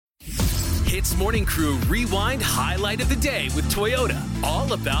Hits Morning Crew Rewind Highlight of the Day with Toyota.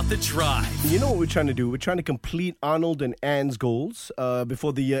 All about the drive. You know what we're trying to do? We're trying to complete Arnold and Anne's goals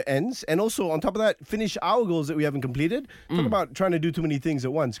before the year ends. And also, on top of that, finish our goals that we haven't completed. Talk about trying to do too many things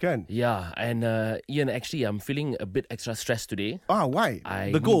at once, Ken. Yeah, and Ian, actually, I'm feeling a bit extra stressed today. Why?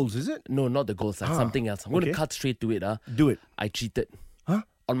 The goals, is it? No, not the goals. Something else. I'm going to okay. cut straight to it. Do it. I cheated. Huh?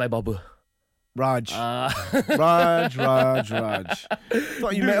 On my barber. Raj. Raj.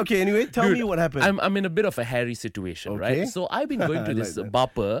 Thought you meant, okay, anyway, tell me what happened. I'm in a bit of a hairy situation, right? So I've been going to this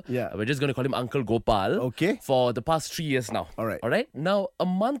barber. Yeah. We're just going to call him Uncle Gopal. Okay. For the past 3 years now. All right. Now, a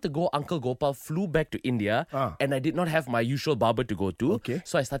month ago, Uncle Gopal flew back to India and I did not have my usual barber to go to. Okay.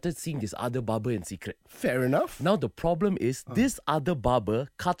 So I started seeing this other barber in secret. Fair enough. Now, the problem is this other barber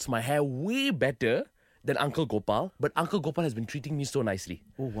cuts my hair way better than Uncle Gopal, but Uncle Gopal has been treating me so nicely.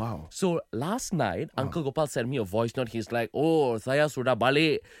 Oh, wow. So last night, Uncle Gopal sent me a voice note. He's like, "Oh, saya sudah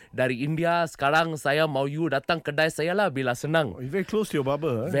balik dari India. Sekarang saya mau you datang kedai saya lah bila senang." You're very close to your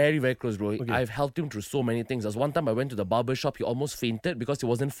barber, huh? Very, very close, bro. Okay. I've helped him through so many things. There's one time I went to the barber shop, he almost fainted because he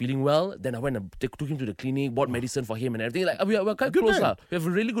wasn't feeling well. Then I went and took him to the clinic, bought medicine for him and everything. Like we're quite Good close man. lah. We have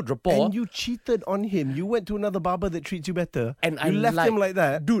a really good rapport. And you cheated on him. You went to another barber that treats you better. And you left him like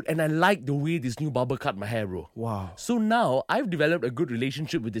that. Dude, and I like the way this new barber cut my hair, bro. Wow. So now I've developed a good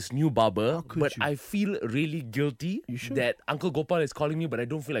relationship with this new barber, could but you? I feel really guilty that Uncle Gopal is calling me, but I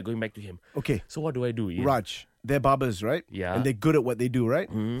don't feel like going back to him. Okay. So what do I do, Ian? Raj, they're barbers, right? Yeah. And they're good at what they do, right?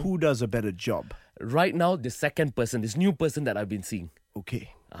 Who does a better job? Right now, the second person, this new person that I've been seeing.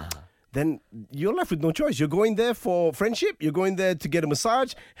 Okay. Then you're left with no choice. You're going there for friendship, you're going there to get a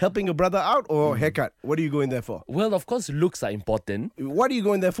massage, helping a brother out, or haircut. What are you going there for? Well, of course, looks are important. What are you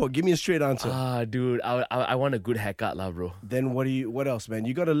going there for? Give me a straight answer. Dude, I want a good haircut lah, bro. Then what else, man?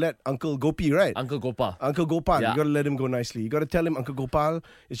 You got to let Uncle Gopi, right? Uncle Gopal. Uncle Gopal, Yeah. you got to let him go nicely. You got to tell him, Uncle Gopal,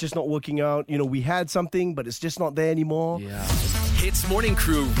 it's just not working out. You know, we had something, but it's just not there anymore. Yeah. Hits Morning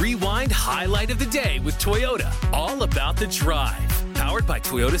Crew Rewind Highlight of the Day with Toyota. All about the drive. Powered by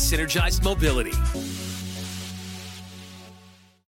Toyota Synergized Mobility.